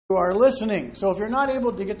who are listening. So if you're not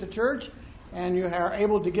able to get to church and you are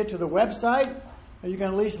able to get to the website, you can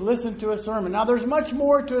at least listen to a sermon. Now, there's much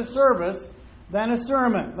more to a service than a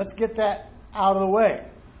sermon. Let's get that out of the way.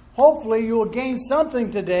 Hopefully, you will gain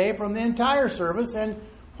something today from the entire service, and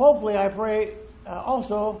hopefully, I pray,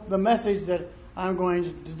 also the message that I'm going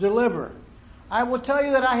to deliver. I will tell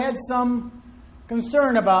you that I had some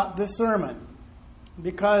concern about this sermon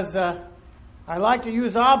because I like to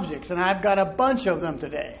use objects, and I've got a bunch of them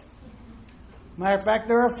today. Matter of fact,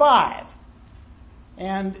 there are 5.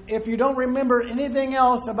 And if you don't remember anything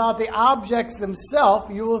else about the objects themselves,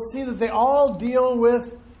 you will see that they all deal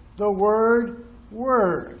with the word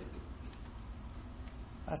word.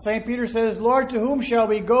 St. Peter says, Lord, to whom shall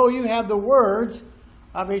we go? You have the words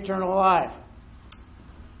of eternal life.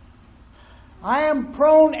 I am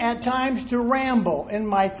prone at times to ramble in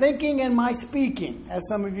my thinking and my speaking, as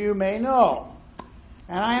some of you may know.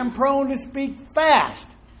 And I am prone to speak fast,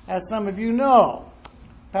 as some of you know.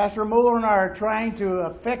 Pastor Mueller and I are trying to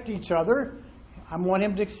affect each other. I want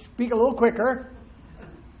him to speak a little quicker.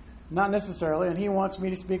 Not necessarily, and he wants me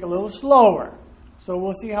to speak a little slower. So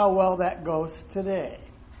we'll see how well that goes today.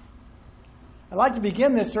 I'd like to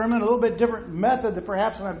begin this sermon a little bit different method than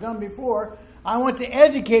perhaps what I've done before. I want to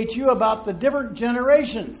educate you about the different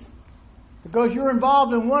generations, because you're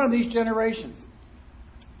involved in one of these generations.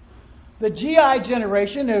 The GI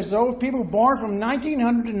generation is those people born from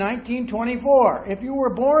 1900 to 1924. If you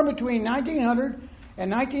were born between 1900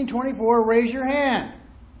 and 1924, raise your hand.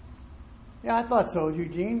 Yeah, I thought so,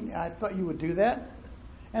 Eugene. I thought you would do that.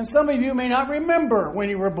 And some of you may not remember when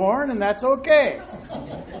you were born, and that's okay.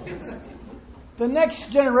 The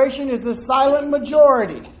next generation is the silent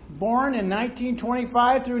majority, born in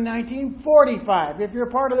 1925 through 1945. If you're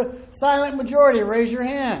part of the silent majority, raise your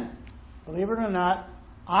hand. Believe it or not,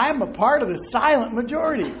 I'm a part of the silent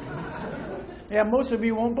majority. Yeah, most of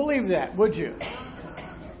you won't believe that, would you?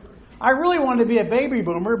 I really wanted to be a baby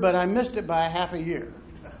boomer, but I missed it by half a year.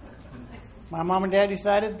 My mom and dad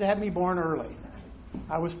decided to have me born early.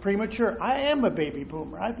 I was premature. I am a baby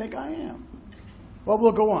boomer. I think I am. Well,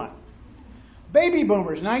 we'll go on. Baby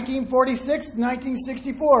boomers, 1946 to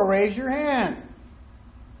 1964. Raise your hand.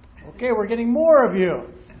 Okay, we're getting more of you.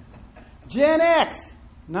 Gen X,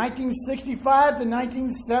 1965 to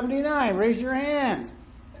 1979. Raise your hands.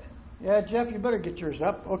 Yeah, Jeff, you better get yours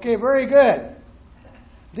up. Okay, very good.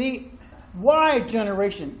 The Y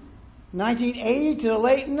generation, 1980 to the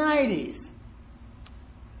late 90s.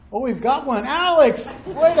 Oh, we've got one. Alex,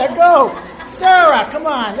 way to go. Sarah, come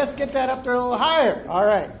on. Let's get that up there a little higher. All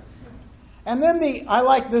right. And then I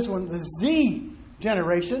like this one, the Z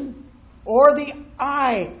generation or the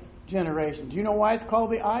I generation. Do you know why it's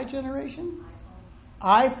called the I generation?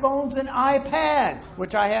 iPhones and iPads,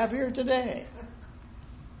 which I have here today.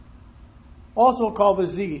 Also called the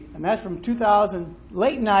Z, and that's from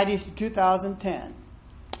late 90s to 2010.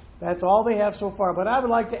 That's all they have so far. But I would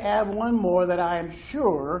like to add one more that I am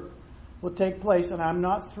sure will take place, and I'm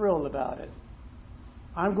not thrilled about it.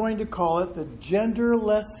 I'm going to call it the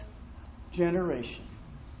genderless generation.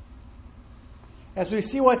 As we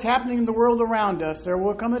see what's happening in the world around us, there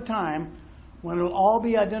will come a time when it will all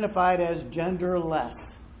be identified as genderless.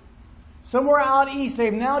 Somewhere out east,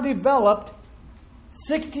 they've now developed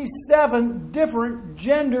 67 different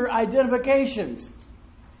gender identifications.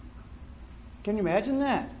 Can you imagine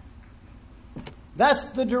that? That's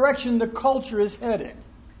the direction the culture is headed.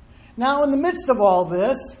 Now, in the midst of all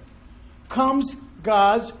this comes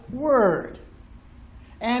God's Word.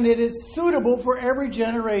 And it is suitable for every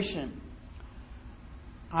generation.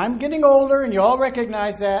 I'm getting older, and you all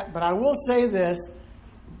recognize that, but I will say this.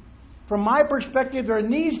 From my perspective, there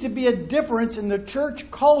needs to be a difference in the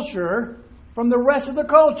church culture from the rest of the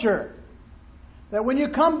culture. That when you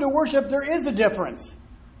come to worship, there is a difference.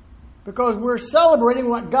 Because we're celebrating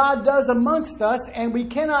what God does amongst us, and we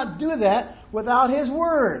cannot do that without His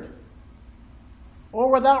Word.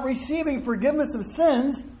 Or without receiving forgiveness of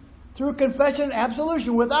sins through confession and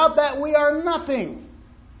absolution. Without that, we are nothing.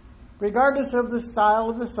 Regardless of the style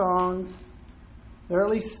of the songs, there are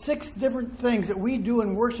at least 6 different things that we do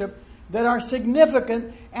in worship that are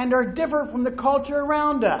significant and are different from the culture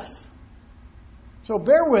around us. So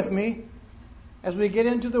bear with me as we get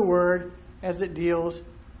into the Word as it deals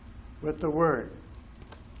with the Word.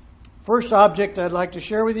 First object I'd like to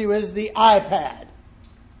share with you is the iPad.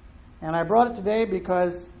 And I brought it today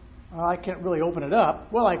because I can't really open it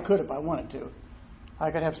up. Well, I could if I wanted to. I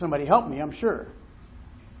could have somebody help me, I'm sure.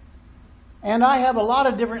 And I have a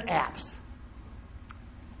lot of different apps.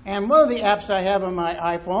 And one of the apps I have on my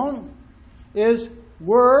iPhone is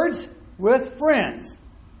Words with Friends.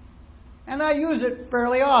 And I use it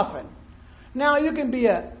fairly often. Now, you can be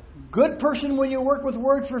a good person when you work with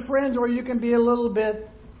words for friends, or you can be a little bit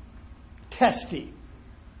testy.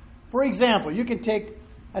 For example, you can take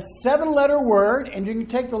a 7-letter word and you can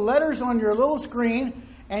take the letters on your little screen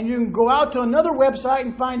and you can go out to another website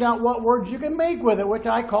and find out what words you can make with it, which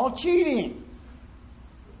I call cheating.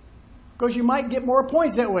 Because you might get more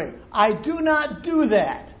points that way. I do not do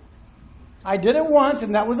that. I did it once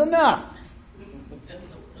and that was enough.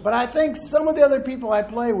 But I think some of the other people I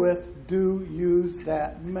play with do use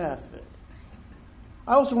that method.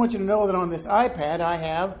 I also want you to know that on this iPad I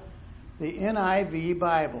have the NIV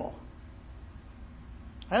Bible.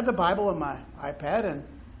 I have the Bible on my iPad, and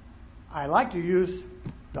I like to use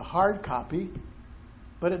the hard copy,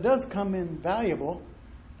 but it does come in valuable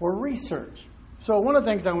for research. So one of the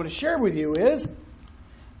things I want to share with you is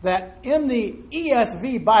that in the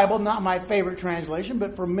ESV Bible, not my favorite translation,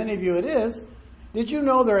 but for many of you it is, did you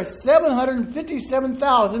know there are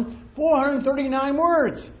 757,439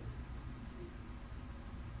 words?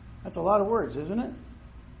 That's a lot of words, isn't it?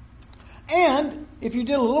 And if you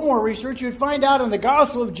did a little more research, you'd find out in the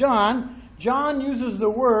Gospel of John, John uses the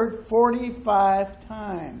word 45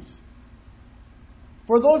 times.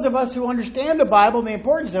 For those of us who understand the Bible and the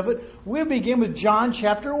importance of it, we'll begin with John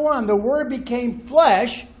chapter 1. The Word became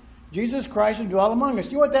flesh, Jesus Christ, and dwelt among us.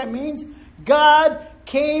 You know what that means? God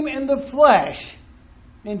came in the flesh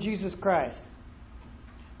in Jesus Christ.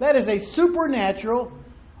 That is a supernatural,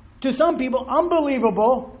 to some people,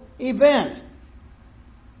 unbelievable event.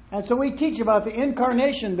 And so we teach about the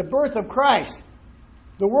incarnation, the birth of Christ,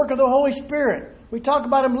 the work of the Holy Spirit. We talk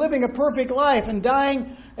about Him living a perfect life and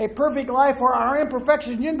dying a perfect life for our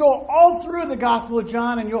imperfections. You can go all through the Gospel of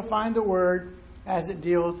John and you'll find the Word as it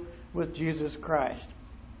deals with Jesus Christ.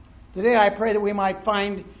 Today I pray that we might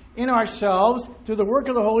find in ourselves, through the work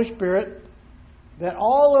of the Holy Spirit, that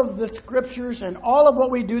all of the Scriptures and all of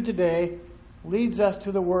what we do today leads us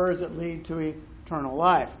to the words that lead to eternal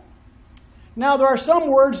life. Now, there are some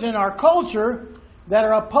words in our culture that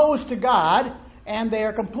are opposed to God, and they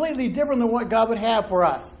are completely different than what God would have for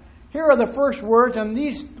us. Here are the first words, and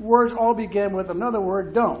these words all begin with another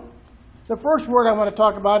word, don't. The first word I want to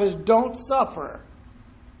talk about is don't suffer.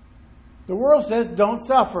 The world says don't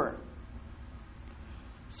suffer.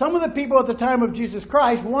 Some of the people at the time of Jesus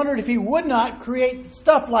Christ wondered if He would not create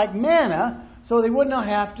stuff like manna so they would not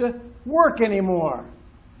have to work anymore.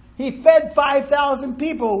 He fed 5,000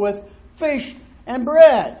 people with fish and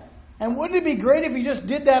bread. And wouldn't it be great if He just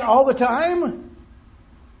did that all the time?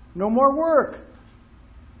 No more work.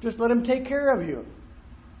 Just let Him take care of you.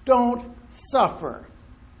 Don't suffer.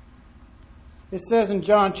 It says in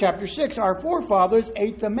John chapter 6, our forefathers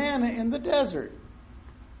ate the manna in the desert.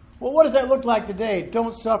 Well, what does that look like today?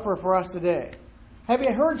 Don't suffer for us today. Have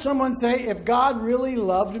you heard someone say, if God really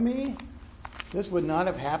loved me, this would not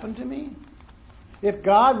have happened to me? If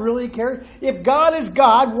God really cared, if God is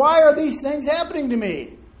God, why are these things happening to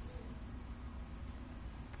me?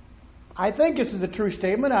 I think this is a true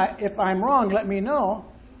statement. If I'm wrong, let me know.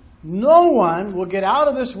 No one will get out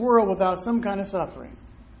of this world without some kind of suffering.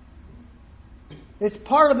 It's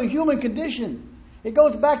part of the human condition. It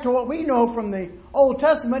goes back to what we know from the Old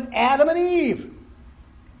Testament, Adam and Eve.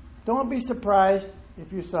 Don't be surprised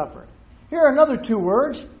if you suffer. Here are another 2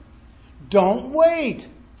 words. Don't wait.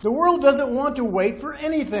 The world doesn't want to wait for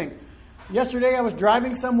anything. Yesterday I was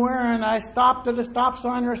driving somewhere and I stopped at a stop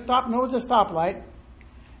sign or a stoplight.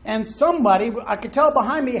 And somebody, I could tell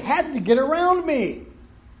behind me, had to get around me.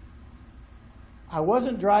 I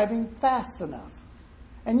wasn't driving fast enough.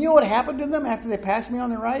 And you know what happened to them after they passed me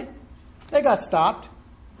on the right? They got stopped.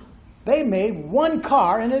 They made 1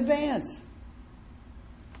 car in advance.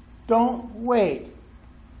 Don't wait.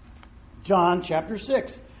 John chapter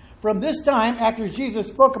 6. From this time, after Jesus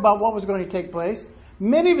spoke about what was going to take place,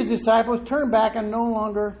 many of His disciples turned back and no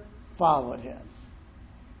longer followed Him.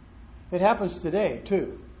 It happens today,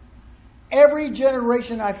 too. Every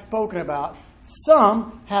generation I've spoken about,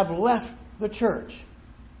 some have left the church.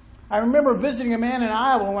 I remember visiting a man in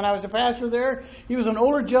Iowa when I was a pastor there. He was an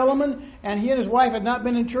older gentleman, and he and his wife had not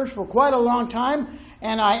been in church for quite a long time.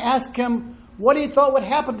 And I asked him what he thought would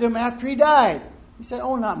happen to him after he died. He said,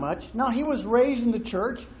 oh, not much. Now, he was raised in the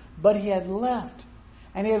church, but he had left.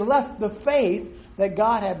 And he had left the faith that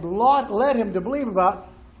God had led him to believe about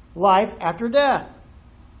life after death.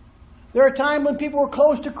 There are times when people were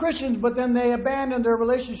close to Christians, but then they abandoned their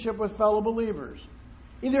relationship with fellow believers,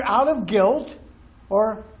 either out of guilt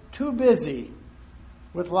or too busy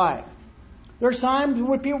with life. There are times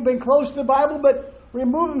when people have been close to the Bible, but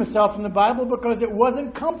removed themselves from the Bible because it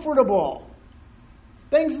wasn't comfortable.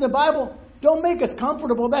 Things in the Bible don't make us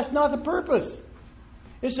comfortable. That's not the purpose.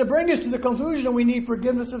 It's to bring us to the conclusion that we need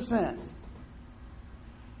forgiveness of sins.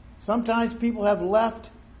 Sometimes people have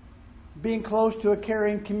left being close to a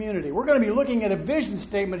caring community. We're going to be looking at a vision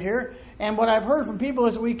statement here, and what I've heard from people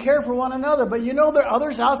is we care for one another, but you know there are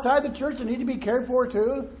others outside the church that need to be cared for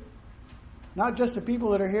too, not just the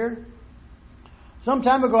people that are here. Some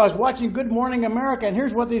time ago I was watching Good Morning America, and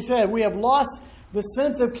here's what they said: we have lost the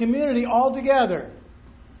sense of community altogether.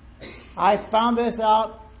 I found this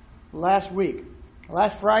out last week.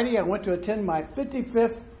 Last Friday I went to attend my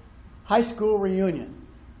 55th high school reunion.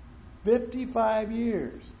 55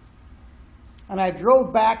 years. And I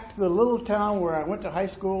drove back to the little town where I went to high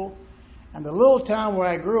school and the little town where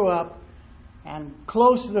I grew up and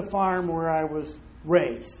close to the farm where I was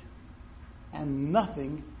raised. And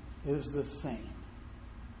nothing is the same.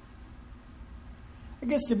 It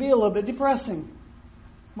gets to be a little bit depressing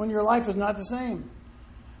when your life is not the same.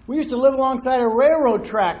 We used to live alongside a railroad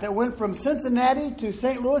track that went from Cincinnati to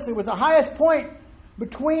St. Louis. It was the highest point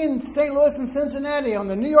between St. Louis and Cincinnati on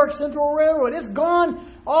the New York Central Railroad. It's gone.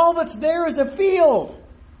 All that's there is a field.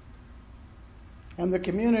 And the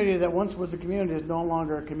community that once was a community is no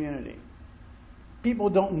longer a community. People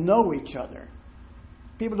don't know each other.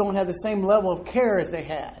 People don't have the same level of care as they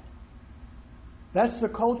had. That's the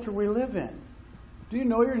culture we live in. Do you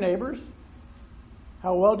know your neighbors?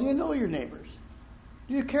 How well do you know your neighbors?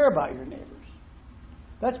 Do you care about your neighbors?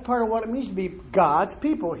 That's part of what it means to be God's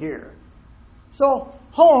people here. So,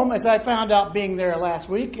 home, as I found out being there last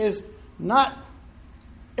week, is not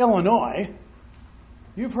Illinois.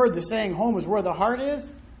 You've heard the saying, home is where the heart is.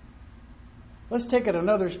 Let's take it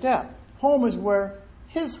another step. Home is where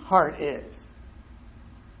His heart is.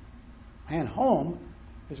 And home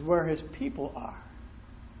is where His people are.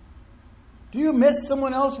 Do you miss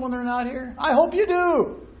someone else when they're not here? I hope you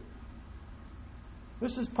do.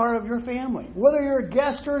 This is part of your family. Whether you're a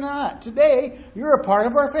guest or not, today you're a part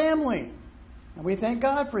of our family. And we thank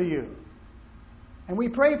God for you. And we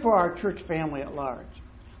pray for our church family at large.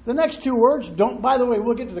 The next two words, don't, by the way,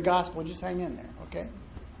 we'll get to the gospel, just hang in there, okay?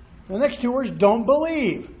 The next two words, don't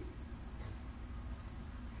believe.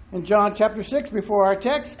 In John chapter 6, before our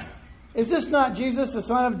text, is this not Jesus, the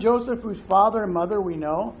son of Joseph, whose father and mother we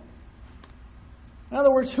know? In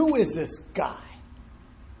other words, who is this guy?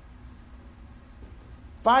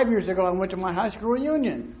 5 years ago, I went to my high school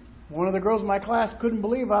reunion. One of the girls in my class couldn't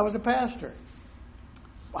believe I was a pastor.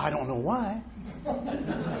 I don't know why.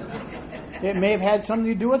 It may have had something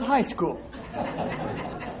to do with high school.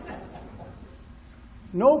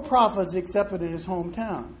 No prophet is accepted in his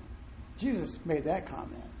hometown. Jesus made that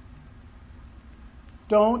comment.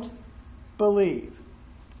 Don't believe.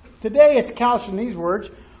 Today it's couched in these words.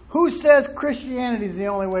 Who says Christianity is the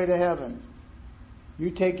only way to heaven? You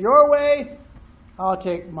take your way, I'll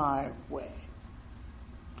take my way.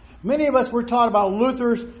 Many of us were taught about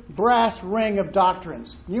Luther's brass ring of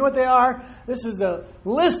doctrines. You know what they are? This is the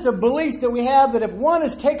list of beliefs that we have that if one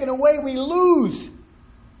is taken away, we lose.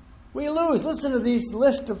 We lose. Listen to these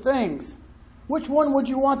list of things. Which one would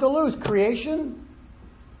you want to lose? Creation?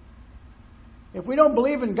 If we don't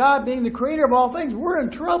believe in God being the creator of all things, we're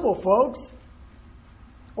in trouble, folks.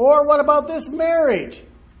 Or what about this? Marriage?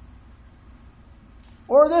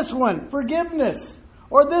 Or this one? Forgiveness?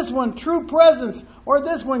 Or this one? True presence? Or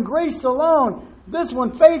this one? Grace alone? This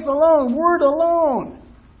one? Faith alone? Word alone?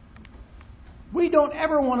 We don't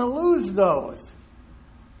ever want to lose those.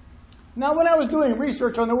 Now, when I was doing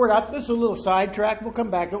research on the Word, this is a little sidetrack. We'll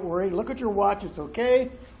come back. Don't worry. Look at your watch. It's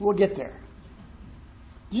okay. We'll get there.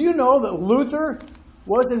 Do you know that Luther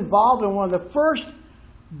was involved in one of the first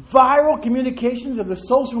viral communications of the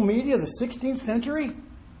social media of the 16th century?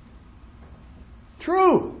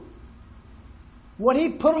 True. What he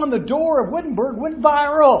put on the door of Wittenberg went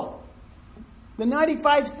viral. The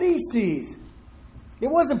 95 Theses. It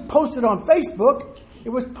wasn't posted on Facebook. It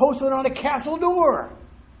was posted on a castle door.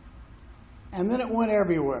 And then it went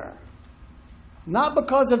everywhere. Not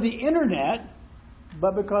because of the internet,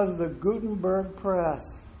 but because of the Gutenberg press.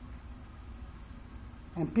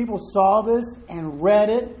 And people saw this and read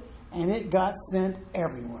it, and it got sent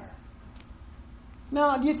everywhere.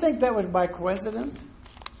 Now, do you think that was by coincidence?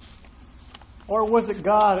 Or was it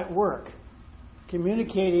God at work,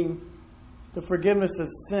 communicating the forgiveness of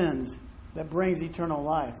sins that brings eternal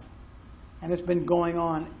life? And it's been going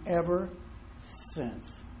on ever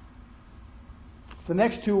since. The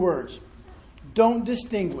next two words, don't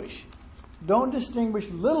distinguish. Don't distinguish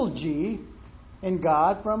little g in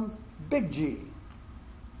God from big G.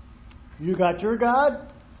 You got your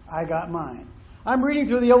God, I got mine. I'm reading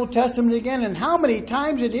through the Old Testament again, and how many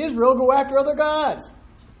times did Israel go after other gods?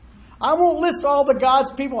 I won't list all the gods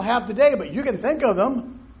people have today, but you can think of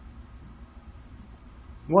them.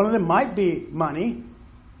 One of them might be money.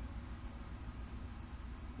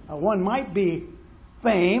 One might be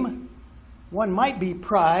fame. One might be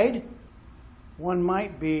pride. One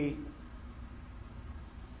might be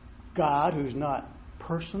God, who's not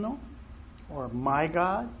personal, or my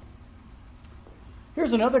God.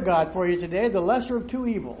 Here's another God for you today, the lesser of two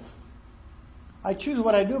evils. I choose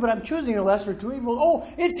what I do, but I'm choosing the lesser of two evils. Oh,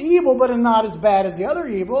 it's evil, but it's not as bad as the other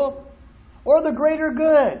evil. Or the greater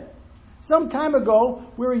good. Some time ago,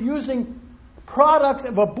 we were using products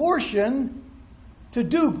of abortion to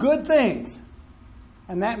do good things.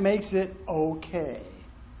 And that makes it okay.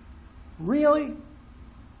 Really?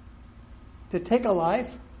 To take a life?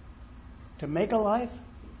 To make a life?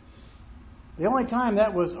 The only time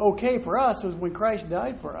that was okay for us was when Christ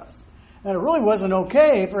died for us. And it really wasn't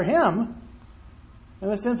okay for him in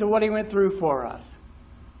the sense of what he went through for us.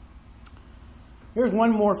 Here's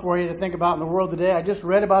one more for you to think about in the world today. I just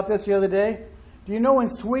read about this the other day. Do you know in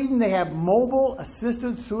Sweden they have mobile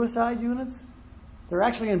assisted suicide units? They're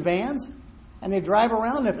actually in vans, and they drive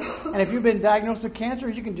around. And if you've been diagnosed with cancer,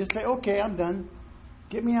 you can just say, okay, I'm done.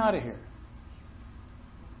 Get me out of here.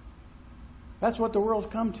 That's what the world's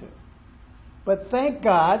come to. But thank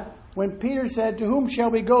God, when Peter said, to whom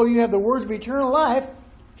shall we go? You have the words of eternal life.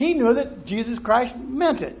 He knew that Jesus Christ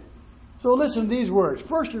meant it. So listen to these words.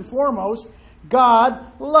 First and foremost,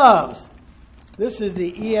 God loves. This is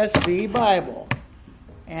the ESV Bible.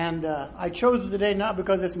 And I chose it today not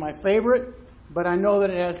because it's my favorite, but I know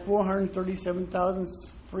that it has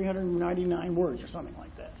 437,399 words or something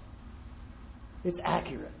like that. It's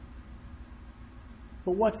accurate.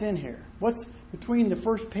 But what's in here? What's between the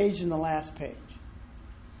first page and the last page?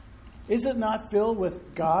 Is it not filled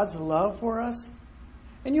with God's love for us?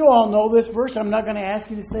 And you all know this verse. I'm not going to ask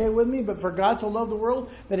you to say it with me, but for God so loved the world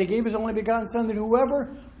that he gave his only begotten Son, that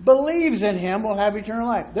whoever believes in him will have eternal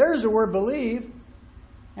life. There's the word believe.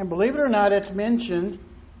 And believe it or not, it's mentioned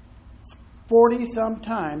 40-some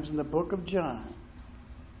times in the book of John.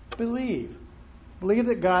 Believe. Believe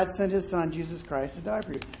that God sent his Son, Jesus Christ, to die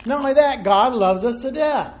for you. Not only that, God loves us to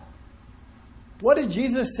death. What did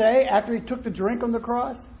Jesus say after he took the drink on the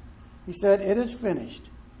cross? He said, it is finished.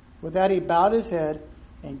 With that, he bowed his head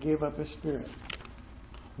and gave up his spirit.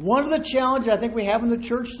 One of the challenges I think we have in the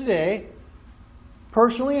church today,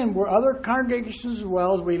 personally and other congregations as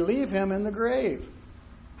well, is we leave him in the grave.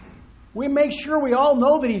 We make sure we all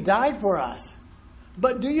know that he died for us.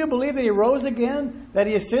 But do you believe that he rose again, that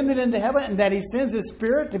he ascended into heaven, and that he sends his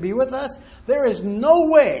Spirit to be with us? There is no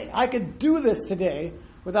way I could do this today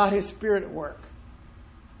without his Spirit at work.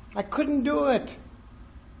 I couldn't do it.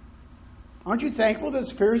 Aren't you thankful that the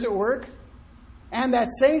Spirit is at work? And that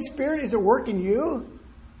same Spirit is at work in you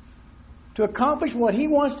to accomplish what he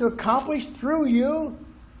wants to accomplish through you,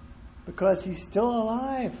 because he's still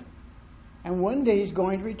alive. And one day he's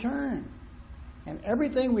going to return. And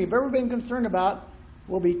everything we've ever been concerned about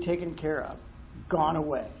will be taken care of, gone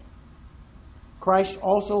away. Christ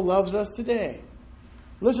also loves us today.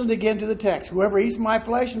 Listen again to the text. Whoever eats my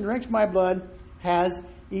flesh and drinks my blood has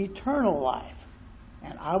eternal life,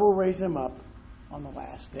 and I will raise him up on the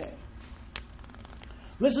last day.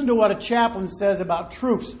 Listen to what a chaplain says about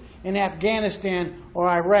troops in Afghanistan or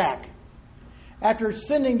Iraq after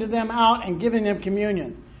sending to them out and giving them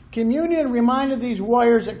communion. Communion reminded these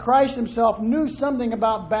warriors that Christ himself knew something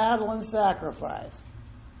about battle and sacrifice.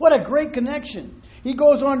 What a great connection. He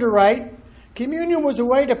goes on to write, communion was a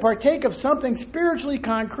way to partake of something spiritually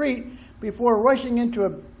concrete before rushing into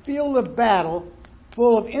a field of battle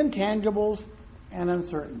full of intangibles and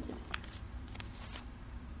uncertainties.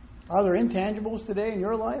 Are there intangibles today in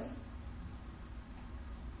your life?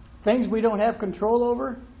 Things we don't have control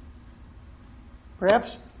over?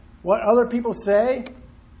 Perhaps what other people say?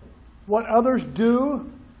 What others do?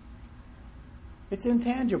 It's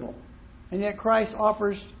intangible. And yet Christ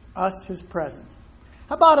offers us his presence.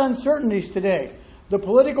 How about uncertainties today? The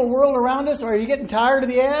political world around us, are you getting tired of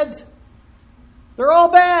the ads? They're all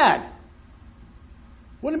bad.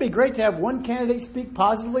 Wouldn't it be great to have one candidate speak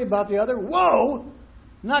positively about the other? Whoa!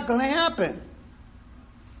 Not going to happen.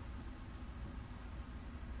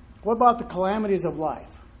 What about the calamities of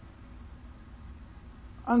life?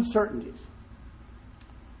 Uncertainties.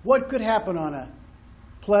 What could happen on a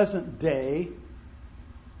pleasant day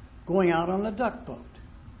going out on a duck boat,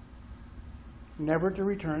 never to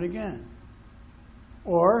return again?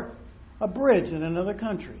 Or a bridge in another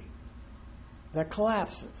country that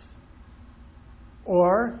collapses?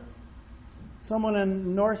 Or someone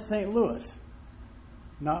in North St. Louis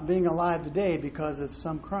not being alive today because of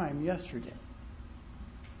some crime yesterday?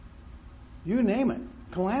 You name it.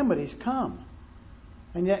 Calamities come.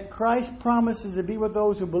 And yet Christ promises to be with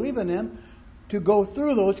those who believe in him, to go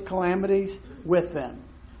through those calamities with them.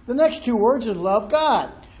 The next two words is love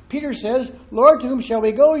God. Peter says, Lord, to whom shall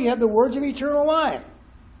we go? You have the words of eternal life.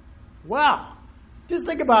 Wow. Just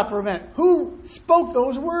think about it for a minute. Who spoke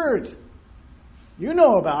those words? You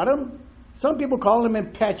know about him. Some people call him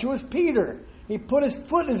impetuous Peter. He put his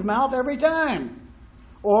foot in his mouth every time.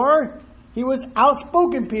 Or he was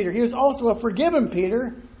outspoken Peter. He was also a forgiven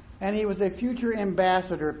Peter. And he was a future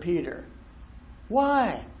ambassador Peter.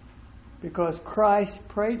 Why? Because Christ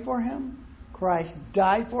prayed for him. Christ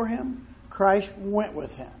died for him. Christ went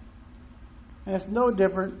with him. And it's no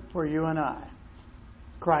different for you and I.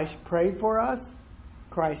 Christ prayed for us.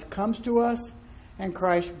 Christ comes to us. And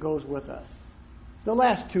Christ goes with us. The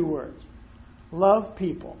last two words. Love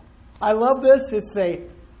people. I love this.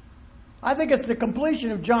 I think it's the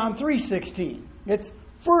completion of John 3:16. It's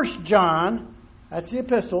 1 John, that's the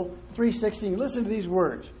epistle, 3:16. Listen to these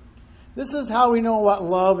words. This is how we know what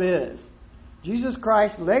love is. Jesus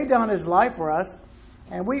Christ laid down his life for us,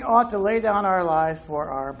 and we ought to lay down our lives for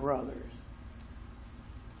our brothers.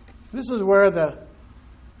 This is where the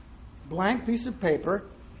blank piece of paper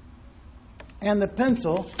and the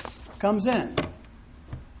pencil comes in.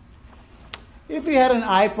 If you had an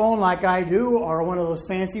iPhone like I do, or one of those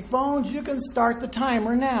fancy phones, you can start the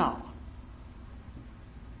timer now.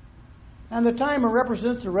 And the timer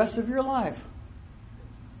represents the rest of your life.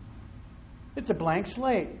 It's a blank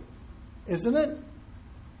slate, isn't it?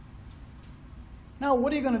 Now,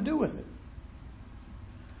 what are you going to do with it?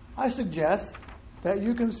 I suggest that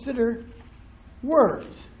you consider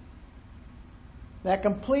words that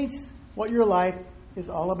completes what your life is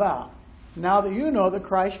all about. Now that you know that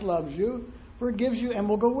Christ loves you, forgives you, and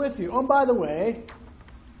will go with you. Oh, by the way,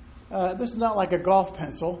 this is not like a golf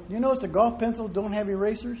pencil. You notice the golf pencils don't have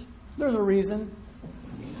erasers? There's a reason.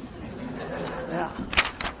 Yeah,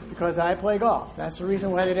 because I play golf. That's the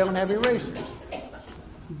reason why they don't have erasers.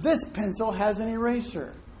 This pencil has an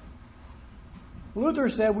eraser. Luther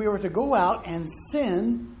said we were to go out and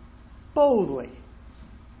sin boldly.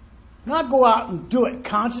 Not go out and do it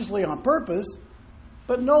consciously on purpose,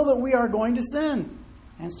 but know that we are going to sin.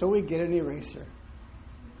 And so we get an eraser.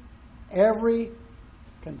 Every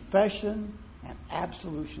confession and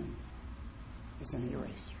absolution is an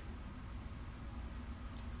eraser.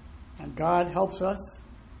 And God helps us.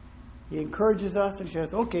 He encourages us and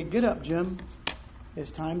says, okay, get up, Jim.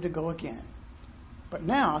 It's time to go again. But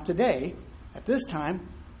now, today, at this time,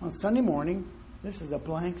 on Sunday morning, this is a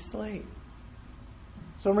blank slate.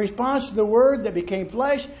 So in response to the Word that became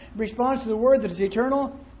flesh, in response to the Word that is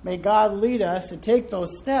eternal, may God lead us to take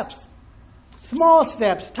those steps, small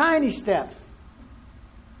steps, tiny steps,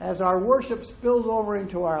 as our worship spills over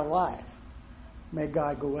into our life. May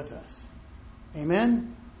God go with us.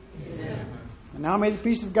 Amen? Amen. And now may the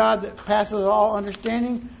peace of God that passes all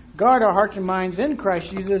understanding guard our hearts and minds in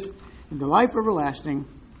Christ Jesus in the life everlasting.